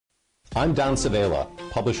I'm Don Svehla,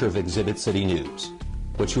 publisher of Exhibit City News.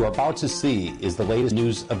 What you are about to see is the latest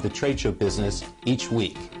news of the trade show business each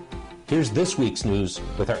week. Here's this week's news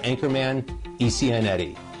with our anchorman, ECN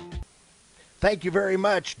Eddie. Thank you very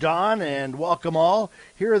much, Don, and welcome all.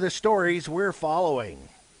 Here are the stories we're following.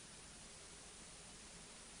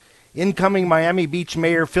 Incoming Miami Beach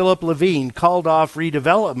Mayor Philip Levine called off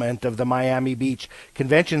redevelopment of the Miami Beach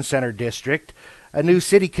Convention Center district. A new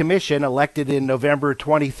city commission, elected in November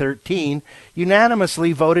 2013,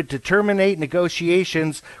 unanimously voted to terminate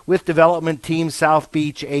negotiations with development team South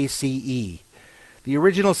Beach ACE. The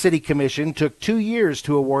original city commission took 2 years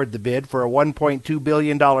to award the bid for a $1.2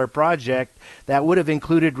 billion project that would have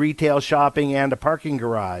included retail shopping and a parking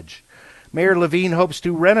garage. Mayor Levine hopes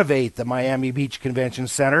to renovate the Miami Beach Convention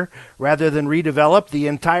Center rather than redevelop the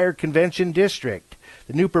entire convention district.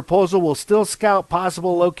 The new proposal will still scout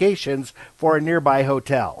possible locations for a nearby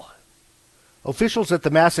hotel. Officials at the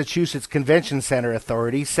Massachusetts Convention Center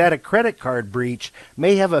Authority said a credit card breach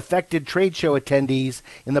may have affected trade show attendees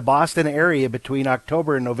in the Boston area between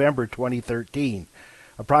October and November 2013.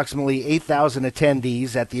 Approximately 8,000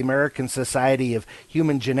 attendees at the American Society of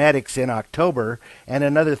Human Genetics in October and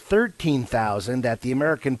another 13,000 at the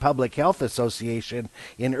American Public Health Association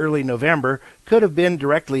in early November could have been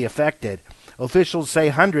directly affected. Officials say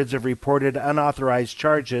hundreds have reported unauthorized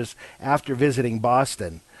charges after visiting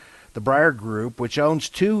Boston. The Breyer Group, which owns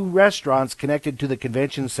 2 restaurants connected to the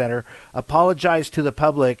convention center, apologized to the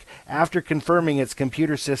public after confirming its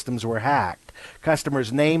computer systems were hacked.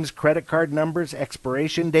 Customers' names, credit card numbers,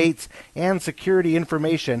 expiration dates, and security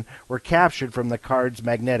information were captured from the card's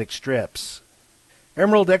magnetic strips.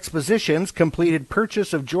 Emerald Expositions completed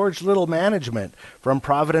purchase of George Little Management from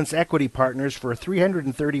Providence Equity Partners for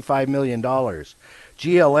 $335 million.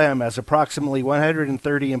 GLM has approximately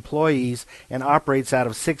 130 employees and operates out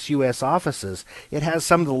of 6 U.S. offices. It has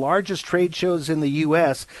some of the largest trade shows in the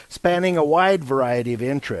U.S., spanning a wide variety of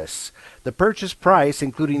interests. The purchase price,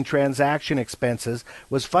 including transaction expenses,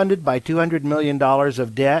 was funded by $200 million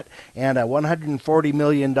of debt and a $140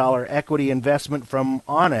 million equity investment from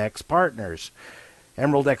Onyx Partners.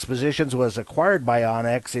 Emerald Expositions was acquired by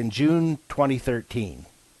Onyx in June 2013.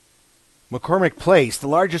 McCormick Place, the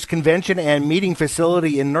largest convention and meeting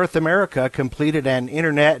facility in North America, completed an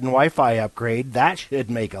internet and Wi-Fi upgrade. That should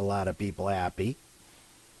make a lot of people happy.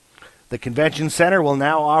 The convention center will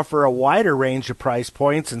now offer a wider range of price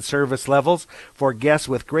points and service levels for guests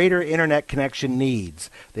with greater internet connection needs.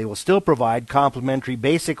 They will still provide complimentary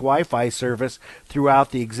basic Wi-Fi service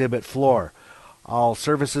throughout the exhibit floor. All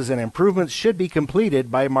services and improvements should be completed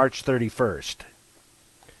by March 31st.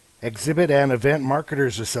 Exhibit and Event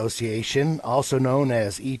Marketers Association, also known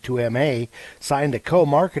as E2MA, signed a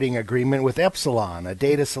co-marketing agreement with Epsilon, a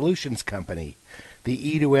data solutions company.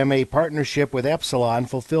 The E2MA partnership with Epsilon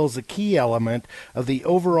fulfills a key element of the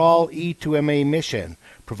overall E2MA mission,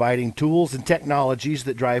 providing tools and technologies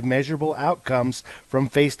that drive measurable outcomes from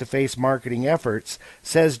face-to-face marketing efforts,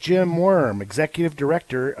 says Jim Worm, Executive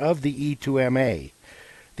Director of the E2MA.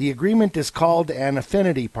 The agreement is called an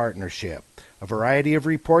Affinity partnership. A variety of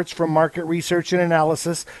reports from market research and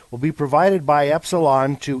analysis will be provided by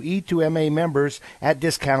Epsilon to E2MA members at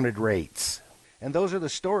discounted rates. And those are the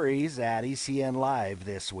stories at ECN Live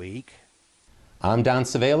this week. I'm Don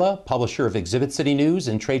Svehla, publisher of Exhibit City News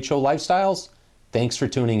and Trade Show Lifestyles. Thanks for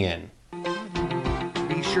tuning in.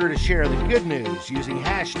 Be sure to share the good news using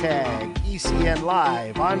hashtag ECN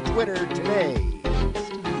Live on Twitter today.